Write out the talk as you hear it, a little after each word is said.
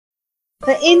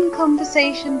The In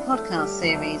Conversation podcast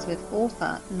series with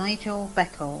author Nigel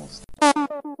Beckles.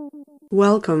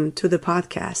 Welcome to the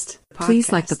podcast.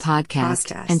 Please like the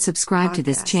podcast and subscribe to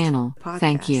this channel.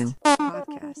 Thank you.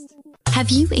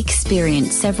 Have you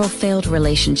experienced several failed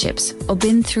relationships or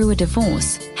been through a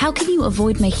divorce? How can you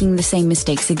avoid making the same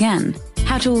mistakes again?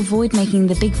 How to avoid making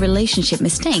the big relationship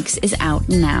mistakes is out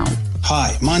now.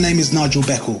 Hi, my name is Nigel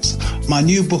Beckles. My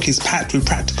new book is packed with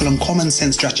practical and common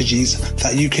sense strategies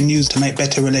that you can use to make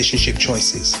better relationship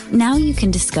choices. Now you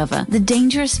can discover the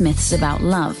dangerous myths about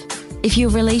love. If your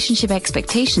relationship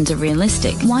expectations are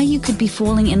realistic, why you could be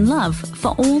falling in love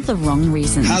for all the wrong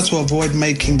reasons. How to avoid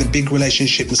making the big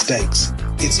relationship mistakes.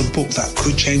 It's a book that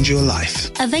could change your life.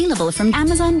 Available from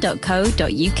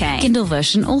amazon.co.uk. Kindle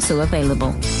version also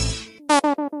available.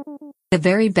 The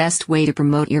very best way to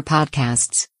promote your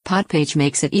podcasts. Podpage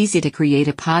makes it easy to create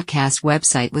a podcast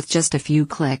website with just a few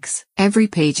clicks. Every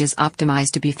page is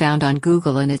optimized to be found on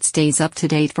Google and it stays up to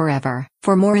date forever.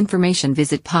 For more information,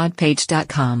 visit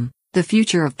podpage.com. The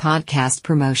future of podcast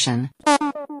promotion.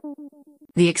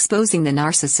 The Exposing the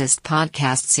Narcissist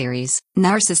podcast series.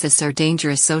 Narcissists are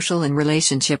dangerous social and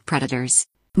relationship predators.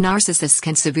 Narcissists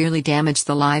can severely damage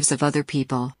the lives of other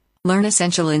people. Learn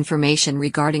essential information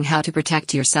regarding how to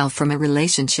protect yourself from a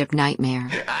relationship nightmare.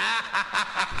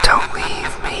 Don't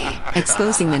leave me.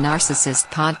 Exposing the Narcissist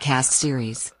podcast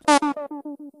series.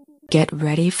 Get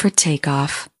ready for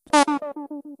takeoff.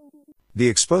 The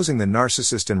Exposing the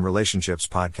Narcissist in Relationships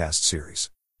podcast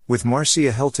series. With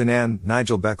Marcia, Hylton and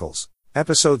Nigel Beckles.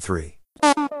 Episode 3.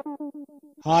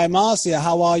 Hi Marcia,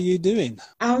 how are you doing?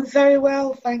 I'm very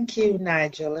well, thank you,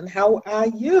 Nigel. And how are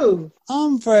you?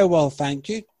 I'm very well, thank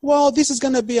you. Well, this is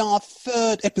going to be our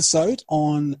third episode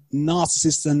on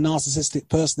narcissists and narcissistic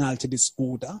personality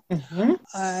disorder. Mm-hmm.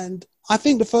 And I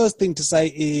think the first thing to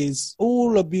say is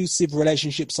all abusive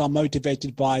relationships are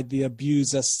motivated by the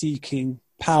abuser seeking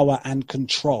power and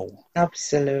control.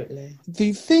 Absolutely.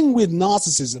 The thing with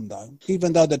narcissism, though,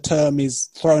 even though the term is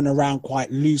thrown around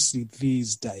quite loosely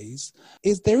these days,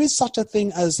 is there is such a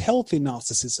thing as healthy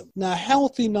narcissism. Now,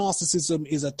 healthy narcissism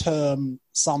is a term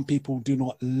some people do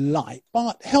not like,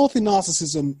 but healthy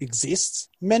narcissism exists.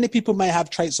 Many people may have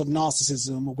traits of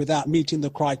narcissism without meeting the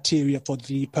criteria for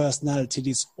the personality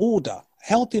disorder.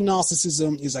 Healthy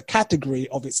narcissism is a category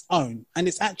of its own, and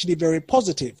it's actually very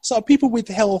positive. So people with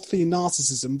healthy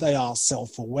narcissism, they are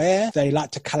self-aware, they like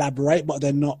to collaborate, but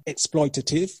they're not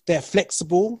exploitative. They're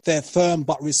flexible, they're firm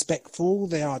but respectful,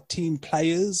 they are team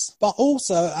players. But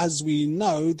also, as we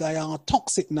know, they are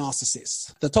toxic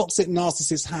narcissists. The toxic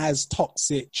narcissist has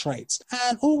toxic traits.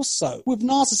 And also, with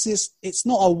narcissists, it's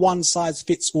not a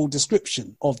one-size-fits-all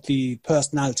description of the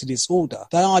personality disorder.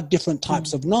 There are different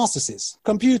types of narcissists.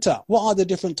 Computer, what are the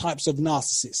different types of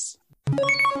narcissists?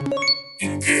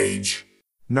 Engage.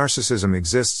 Narcissism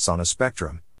exists on a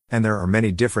spectrum, and there are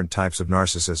many different types of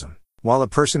narcissism. While a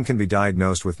person can be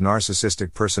diagnosed with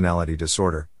narcissistic personality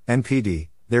disorder, NPD,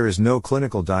 there is no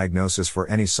clinical diagnosis for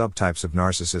any subtypes of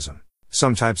narcissism.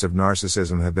 Some types of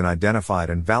narcissism have been identified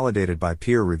and validated by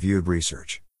peer-reviewed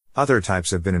research. Other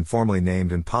types have been informally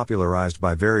named and popularized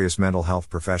by various mental health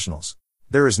professionals.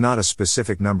 There is not a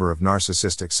specific number of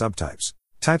narcissistic subtypes.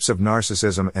 Types of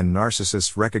narcissism and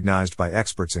narcissists recognized by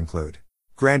experts include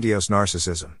grandiose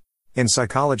narcissism. In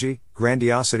psychology,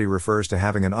 grandiosity refers to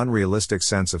having an unrealistic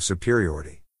sense of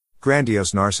superiority.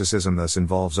 Grandiose narcissism thus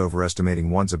involves overestimating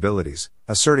one's abilities,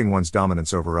 asserting one's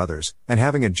dominance over others, and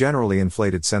having a generally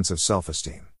inflated sense of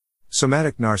self-esteem.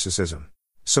 Somatic narcissism.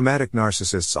 Somatic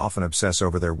narcissists often obsess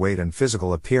over their weight and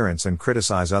physical appearance and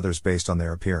criticize others based on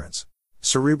their appearance.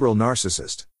 Cerebral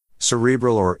narcissist.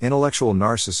 Cerebral or intellectual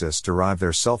narcissists derive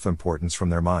their self-importance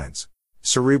from their minds.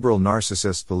 Cerebral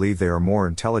narcissists believe they are more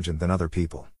intelligent than other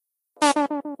people.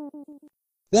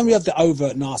 Then we have the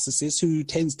overt narcissist, who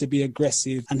tends to be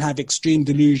aggressive and have extreme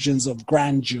delusions of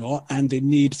grandeur and the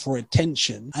need for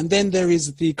attention. And then there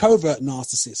is the covert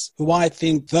narcissist, who I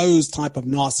think those type of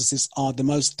narcissists are the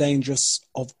most dangerous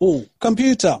of all.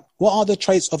 Computer, what are the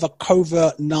traits of a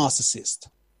covert narcissist?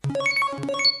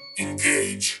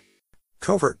 Engage.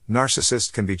 Covert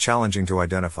narcissists can be challenging to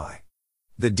identify.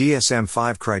 The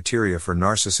DSM-5 criteria for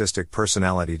narcissistic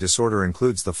personality disorder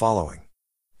includes the following.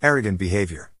 Arrogant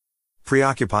behavior.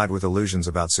 Preoccupied with illusions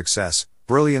about success,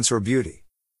 brilliance or beauty.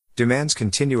 Demands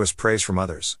continuous praise from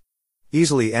others.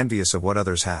 Easily envious of what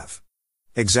others have.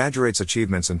 Exaggerates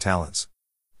achievements and talents.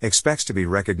 Expects to be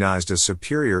recognized as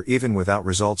superior even without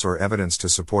results or evidence to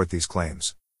support these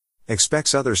claims.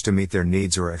 Expects others to meet their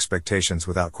needs or expectations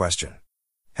without question.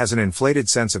 Has an inflated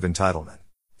sense of entitlement.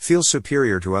 Feels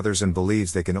superior to others and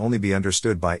believes they can only be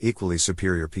understood by equally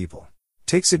superior people.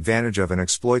 Takes advantage of and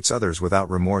exploits others without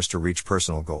remorse to reach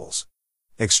personal goals.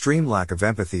 Extreme lack of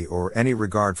empathy or any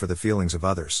regard for the feelings of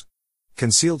others.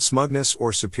 Concealed smugness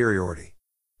or superiority.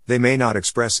 They may not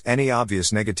express any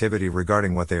obvious negativity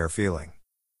regarding what they are feeling.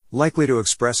 Likely to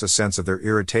express a sense of their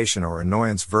irritation or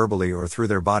annoyance verbally or through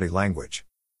their body language.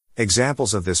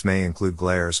 Examples of this may include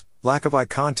glares, lack of eye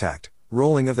contact,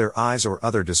 rolling of their eyes or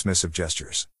other dismissive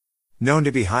gestures. Known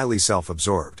to be highly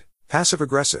self-absorbed,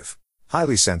 passive-aggressive,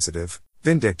 highly sensitive,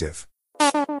 vindictive.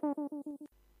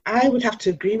 I would have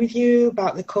to agree with you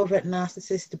about the covert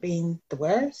narcissist being the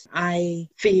worst. I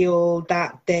feel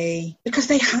that because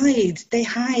they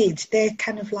hide, they're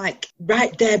kind of like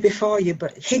right there before you,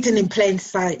 but hidden in plain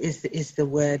sight is the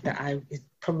word that is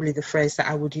probably the phrase that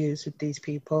I would use with these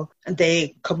people. And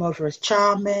they come over as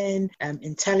charming,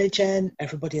 intelligent,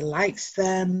 everybody likes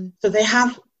them. So they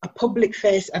have a public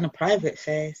face and a private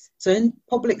face. So in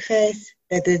public face,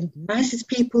 they're the nicest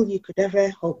people you could ever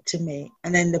hope to meet.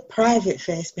 And then the private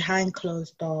face, behind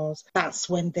closed doors, that's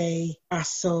when they are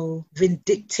so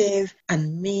vindictive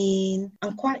and mean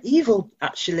and quite evil,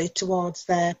 actually, towards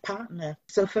their partner.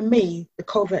 So for me, the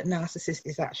covert narcissist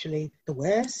is actually the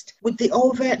worst. With the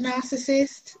overt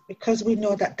narcissist, because we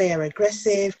know that they are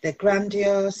aggressive, they're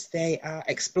grandiose, they are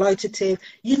exploitative,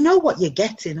 you know what you're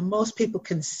getting, and most people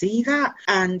can see that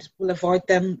and will avoid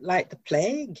them like the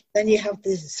plague. Then you have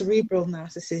the cerebral narcissists.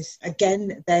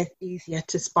 Again, they're easier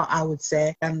to spot, I would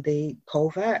say, than the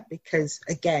covert, because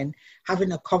again,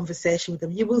 having a conversation with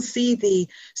them, you will see the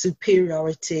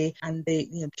superiority and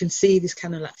you can see this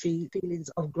kind of like feelings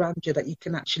of grandeur that you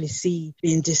can actually see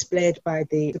being displayed by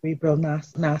the cerebral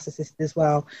narcissist as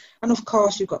well. And of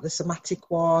course, you've got the somatic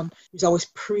one who's always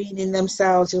preening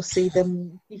themselves. You'll see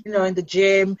them, in the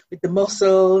gym with the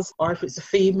muscles, or if it's a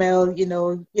female,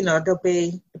 they'll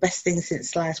be the best thing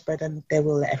since sliced bread, and they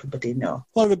will let everybody know.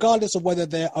 Well, regardless of whether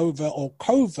they're overt or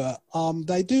covert,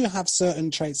 they do have certain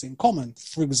traits in common.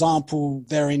 For example,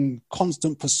 they're in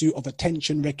constant pursuit of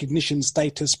attention, recognition,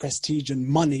 status, prestige, and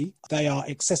money. They are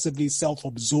excessively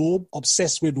self-absorbed,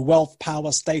 obsessed with wealth,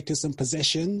 power, status, and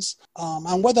possessions.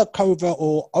 And whether covert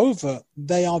or overt,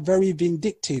 they are very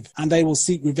vindictive, and they will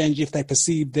seek revenge if they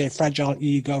perceive their fragile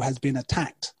ego has been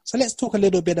attacked. So let's talk a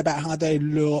little bit about how they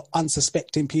lure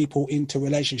unsuspecting people into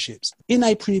relationships. In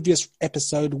a previous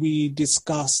episode, we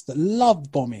discussed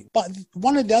love bombing. But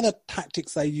one of the other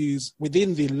tactics they use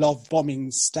within the love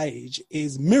bombing stage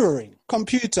is mirroring.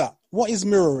 Computer, what is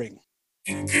mirroring?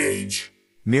 Engage.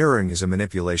 Mirroring is a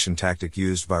manipulation tactic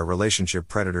used by relationship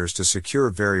predators to secure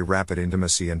very rapid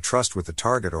intimacy and trust with the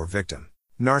target or victim.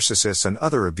 Narcissists and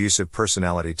other abusive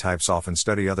personality types often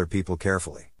study other people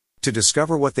carefully to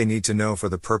discover what they need to know for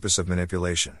the purpose of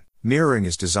manipulation. Mirroring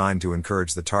is designed to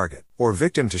encourage the target or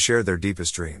victim to share their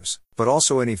deepest dreams, but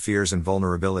also any fears and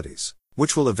vulnerabilities,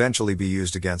 which will eventually be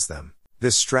used against them.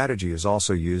 This strategy is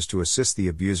also used to assist the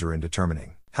abuser in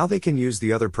determining how they can use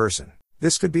the other person.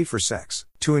 This could be for sex,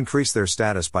 to increase their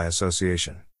status by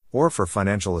association, or for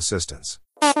financial assistance.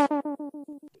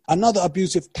 Another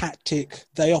abusive tactic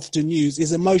they often use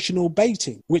is emotional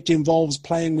baiting, which involves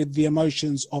playing with the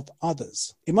emotions of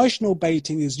others. Emotional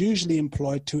baiting is usually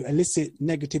employed to elicit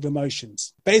negative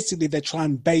emotions. Basically, they try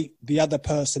and bait the other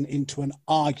person into an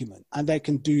argument, and they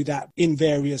can do that in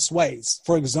various ways.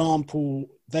 For example,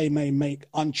 they may make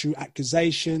untrue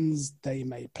accusations, they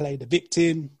may play the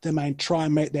victim, they may try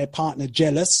and make their partner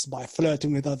jealous by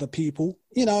flirting with other people.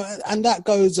 And that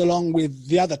goes along with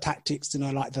the other tactics,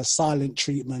 like the silent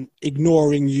treatment,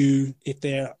 ignoring you if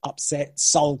they're upset,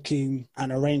 sulking,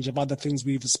 and a range of other things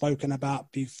we've spoken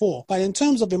about before. But in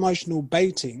terms of emotional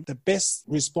baiting, the best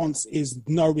response is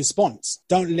no response.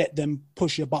 Don't let them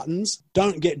push your buttons.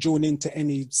 Don't get drawn into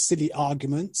any silly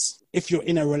arguments. If you're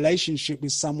in a relationship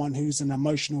with someone who's an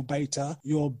emotional baiter,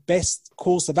 your best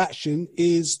course of action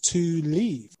is to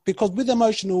leave. Because with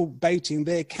emotional baiting,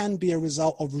 there can be a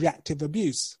result of reactive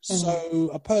abuse. Mm-hmm. So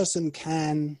a person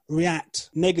can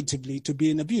react negatively to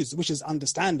being abused, which is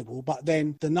understandable. But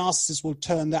then the narcissist will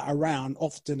turn that around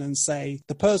often and say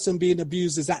the person being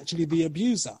abused is actually the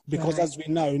abuser. Because as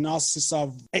we know, narcissists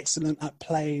are excellent at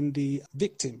playing the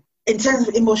victim. In terms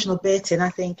of emotional baiting, I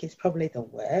think it's probably the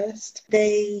worst.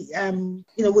 They,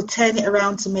 will turn it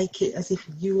around to make it as if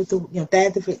you were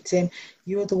they're the victim,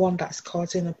 you're the one that's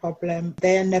causing a problem.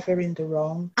 They're never in the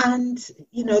wrong. And,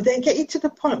 they get you to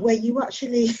the point where you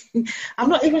actually, I'm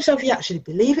not even sure if you actually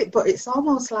believe it, but it's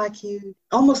almost like you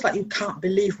can't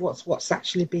believe what's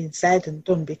actually being said and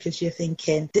done, because you're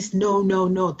thinking,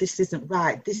 no, this isn't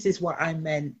right. This is what I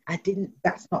meant.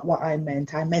 That's not what I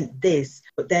meant. I meant this.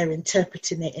 But they're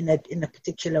interpreting it in a in a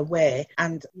particular way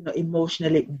and,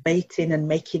 emotionally baiting and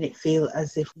making it feel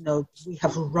as if, we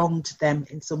have wronged them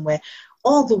in some way,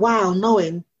 all the while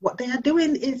knowing what they are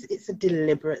doing it's a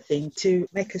deliberate thing to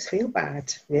make us feel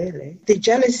bad, really. The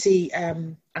jealousy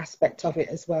aspect of it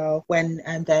as well, when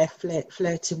they're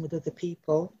flirting with other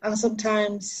people and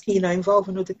sometimes,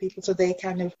 involving other people, so they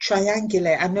kind of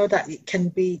triangulate. I know that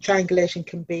triangulation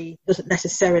doesn't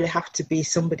necessarily have to be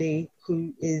somebody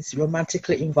who is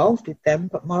romantically involved with them,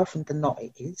 but more often than not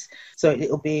it is. So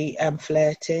it'll be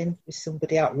flirting with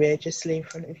somebody outrageously in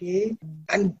front of you,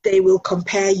 and they will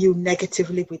compare you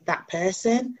negatively with that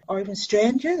person or even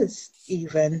strangers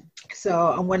even.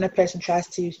 So, and when a person tries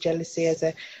to use jealousy as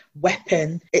a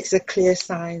weapon, it's a clear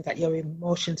sign that your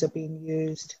emotions are being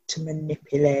used to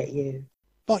manipulate you.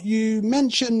 But you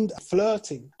mentioned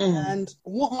flirting, and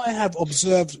what I have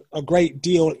observed a great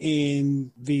deal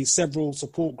in the several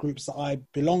support groups that I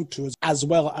belong to, as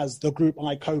well as the group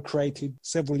I co-created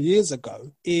several years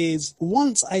ago, is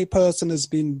once a person has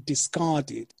been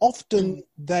discarded, often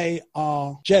they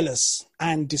are jealous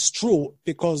and distraught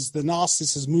because the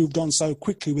narcissist has moved on so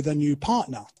quickly with a new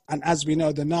partner. And as we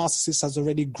know, the narcissist has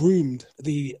already groomed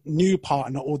the new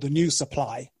partner or the new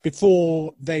supply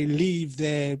before they leave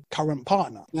their current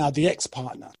partner, now the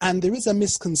ex-partner. And there is a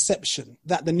misconception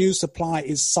that the new supply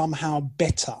is somehow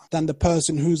better than the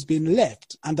person who's been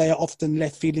left. And they are often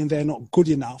left feeling they're not good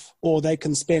enough, or they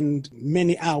can spend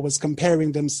many hours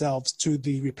comparing themselves to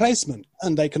the replacement.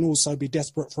 And they can also be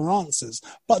desperate for answers.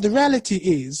 But the reality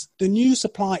is the new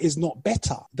supply is not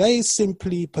better. They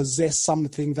simply possess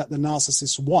something that the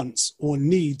narcissist wants or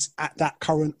needs at that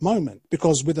current moment.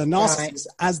 Because with a narcissist,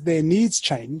 as their needs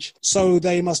change, so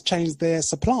they must change their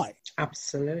supply.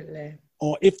 Absolutely.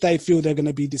 Or if they feel they're going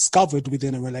to be discovered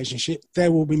within a relationship, they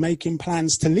will be making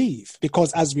plans to leave.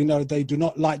 Because as we know, they do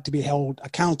not like to be held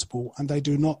accountable and they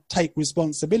do not take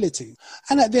responsibility.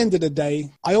 And at the end of the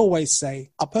day, I always say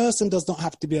a person does not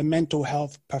have to be a mental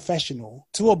health professional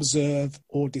to observe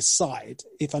or decide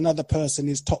if another person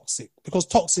is toxic. Because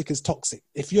toxic is toxic.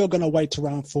 If you're going to wait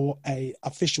around for an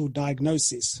official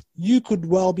diagnosis, you could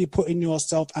well be putting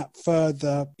yourself at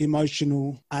further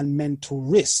emotional and mental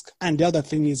risk. And the other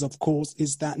thing is, of course,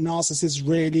 is that narcissists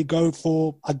rarely go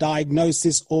for a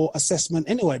diagnosis or assessment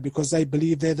anyway, because they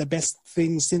believe they're the best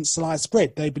thing since sliced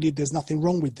bread. They believe there's nothing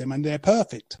wrong with them and they're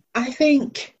perfect. I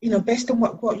think, based on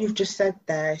what you've just said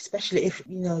there, especially if,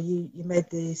 you made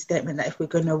the statement that if we're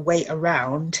going to wait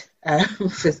around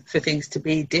for things to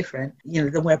be different,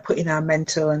 then we're putting our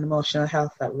mental and emotional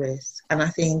health at risk. And I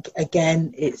think,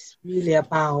 again, it's really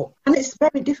about, and it's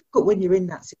very difficult when you're in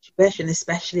that situation,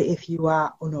 especially if you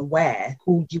are unaware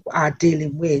who you are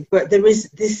dealing with. But there is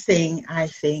this thing, I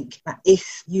think, that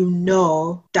if you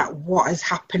know that what is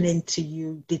happening to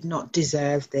you did not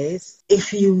deserve this,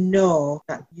 if you know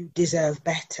that you deserve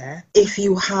better, if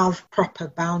you have proper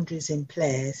boundaries in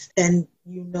place, then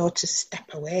you know to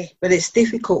step away. But it's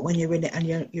difficult when you're in it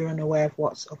and you're unaware of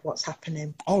what's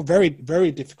happening. Oh, very,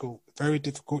 very difficult. Very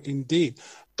difficult indeed.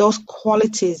 Those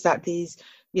qualities that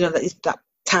that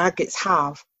targets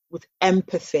have with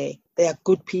empathy, they are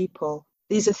good people.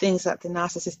 These are things that the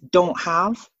narcissists don't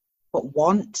have but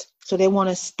want. So they want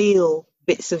to steal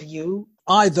bits of you.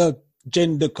 Either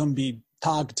gender can be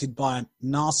targeted by a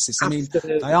narcissist. Absolutely.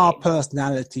 I mean, they are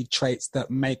personality traits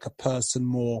that make a person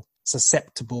more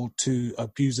susceptible to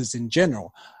abusers in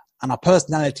general. And a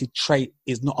personality trait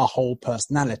is not a whole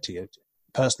personality. A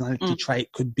personality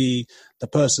trait could be the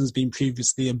person's been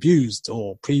previously abused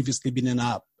or previously been in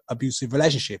an abusive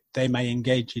relationship. They may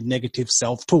engage in negative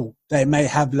self-talk. They may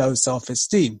have low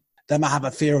self-esteem. They might have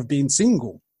a fear of being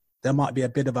single. There might be a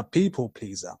bit of a people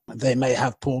pleaser. They may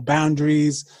have poor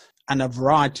boundaries and a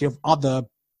variety of other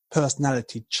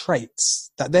personality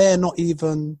traits that they're not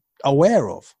even aware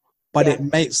of. But it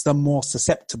makes them more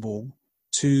susceptible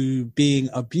to being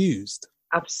abused.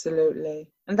 Absolutely.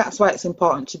 And that's why it's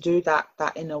important to do that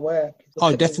inner work.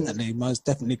 Oh, definitely. Most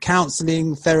definitely.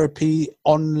 Counselling, therapy,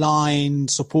 online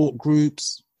support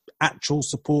groups, actual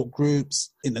support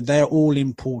groups, they're all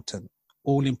important.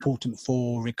 All important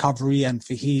for recovery and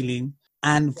for healing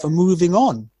and for moving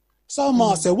on. So,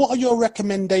 Marcia, what are your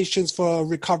recommendations for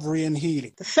recovery and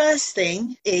healing? The first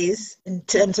thing is, in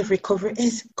terms of recovery,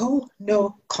 is go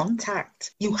no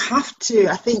contact. You have to.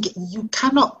 I think you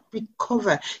cannot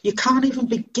recover. You can't even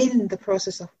begin the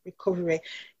process of recovery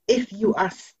if you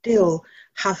are still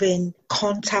having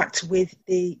contact with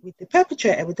the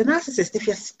perpetrator, with the narcissist, if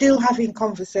you're still having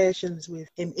conversations with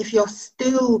him, if you're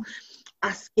still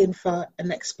asking for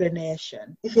an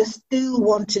explanation, if you're still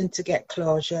wanting to get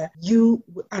closure, you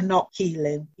are not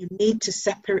healing. You need to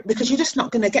separate, because you're just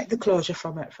not going to get the closure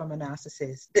from a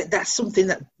narcissist. That's something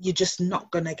that you're just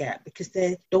not going to get, because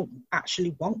they don't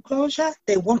actually want closure.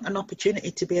 They want an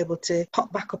opportunity to be able to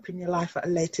pop back up in your life at a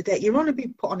later date. You're only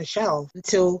being put on a shelf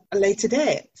until a later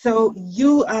date. So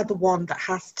you are the one that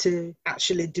has to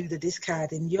actually do the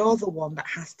discarding. You're the one that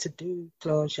has to do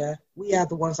closure. We are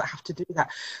the ones that have to do that.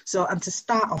 So, and to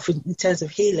start off in terms of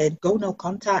healing, go no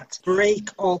contact, break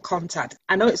all contact.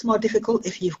 I know it's more difficult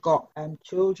if you've got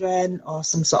children or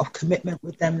some sort of commitment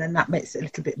with them, then that makes it a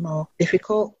little bit more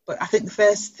difficult. But I think the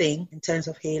first thing in terms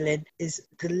of healing is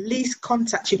the least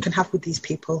contact you can have with these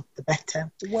people, the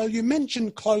better. Well, you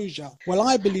mentioned closure. Well,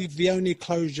 I believe the only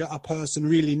closure a person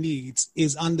really needs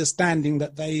is understanding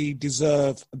that they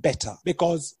deserve better,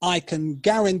 because I can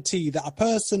guarantee that a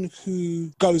person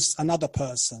who ghosts another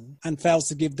person and fails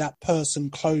to give that person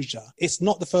closure, it's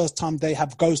not the first time they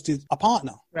have ghosted a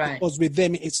partner. Right. Because with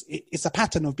them, it's a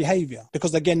pattern of behavior.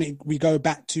 Because again, we go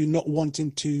back to not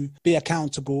wanting to be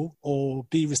accountable or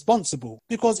be responsible.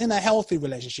 Because in a healthy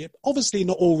relationship, obviously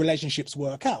not all relationships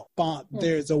work out, but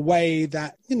there's a way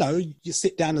that, you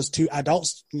sit down as two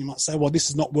adults, you might say, well, this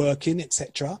is not working,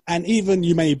 etc. And even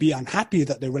you may be unhappy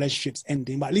that the relationship's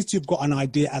ending, but at least you've got an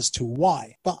idea as to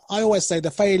why. But I always say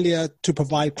the failure to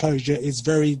provide closure is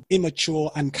very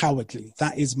immature and cowardly.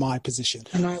 That is my position.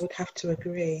 And I would have to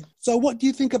agree. So what do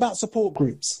you think about support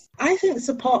groups? I think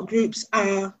support groups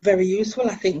are very useful.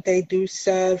 I think they do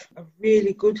serve a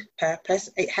really good purpose.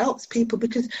 It helps people,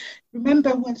 because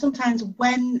remember, sometimes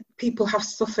when people have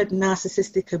suffered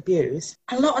narcissistic abuse,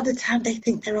 a lot of the time they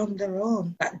think they're on their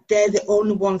own, that they're the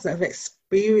only ones that have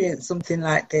experienced something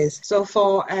like this. So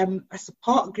for a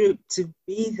support group to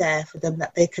be there for them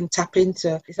that they can tap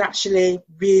into is actually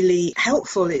really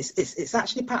helpful. It's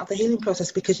actually part of the healing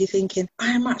process, because you're thinking,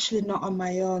 I'm actually not on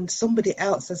my own. Somebody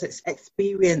else has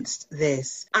experienced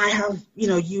this. I have,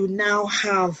 you now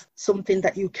have something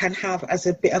that you can have as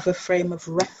a bit of a frame of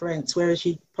reference, whereas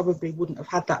you probably wouldn't have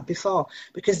had that before,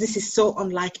 because this is so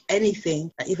unlike anything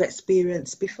that you've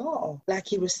experienced before.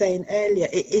 Like you were saying earlier,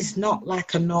 it is not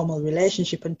like a normal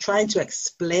relationship, and trying to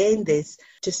explain this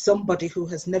to somebody who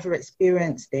has never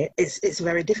experienced it, it's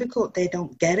very difficult. They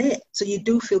don't get it. So you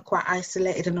do feel quite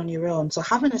isolated and on your own. So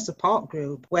having a support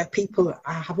group where people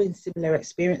are having similar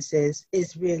experiences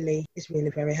is really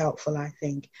very helpful, I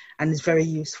think, and is very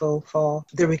useful for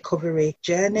the recovery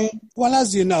journey. Well,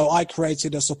 as you know, I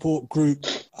created a support group,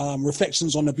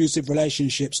 Reflections on Abusive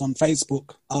Relationships, on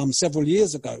Facebook several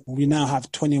years ago. We now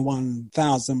have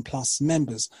 21,000 plus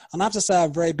members. And I have to say a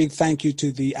very big thank you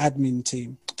to the admin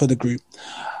team for the group.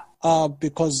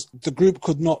 Because the group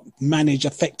could not manage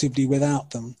effectively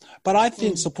without them. But I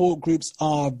think support groups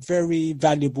are a very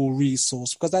valuable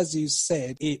resource, because as you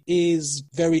said, it is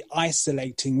very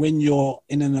isolating when you're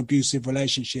in an abusive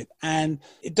relationship. And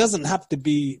it doesn't have to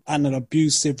be an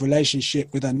abusive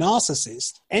relationship with a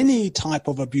narcissist. Any type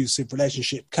of abusive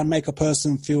relationship can make a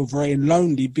person feel very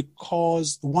lonely,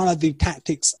 because one of the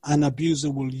tactics an abuser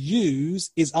will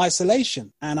use is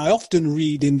isolation. And I often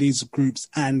read in these groups,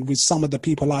 and with some of the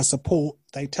people I support,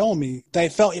 they tell me they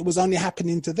felt it was only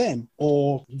happening to them,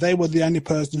 or they were the only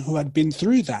person who had been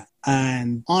through that.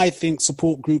 And I think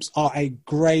support groups are a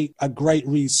great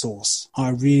resource. I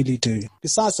really do.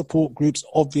 Besides support groups,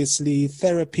 obviously,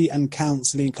 therapy and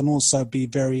counseling can also be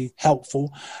very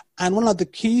helpful. And one of the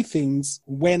key things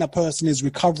when a person is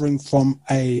recovering from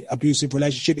an abusive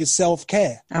relationship is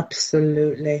self-care.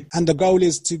 Absolutely. And the goal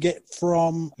is to get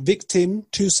from victim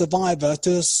to survivor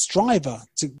to striver,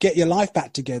 to get your life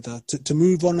back together, to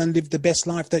move on and live the best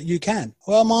life that you can.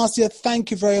 Well, Marcia,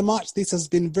 thank you very much. This has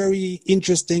been very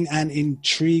interesting and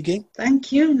intriguing.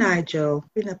 Thank you, Nigel.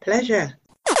 It's been a pleasure.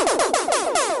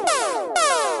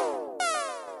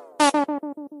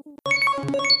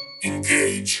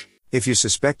 Engage. If you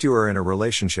suspect you are in a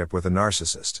relationship with a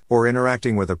narcissist, or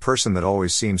interacting with a person that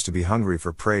always seems to be hungry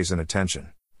for praise and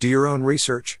attention, do your own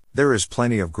research. There is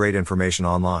plenty of great information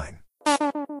online.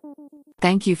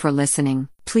 Thank you for listening.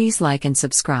 Please like and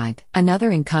subscribe.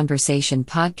 Another In Conversation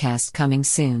podcast coming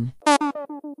soon.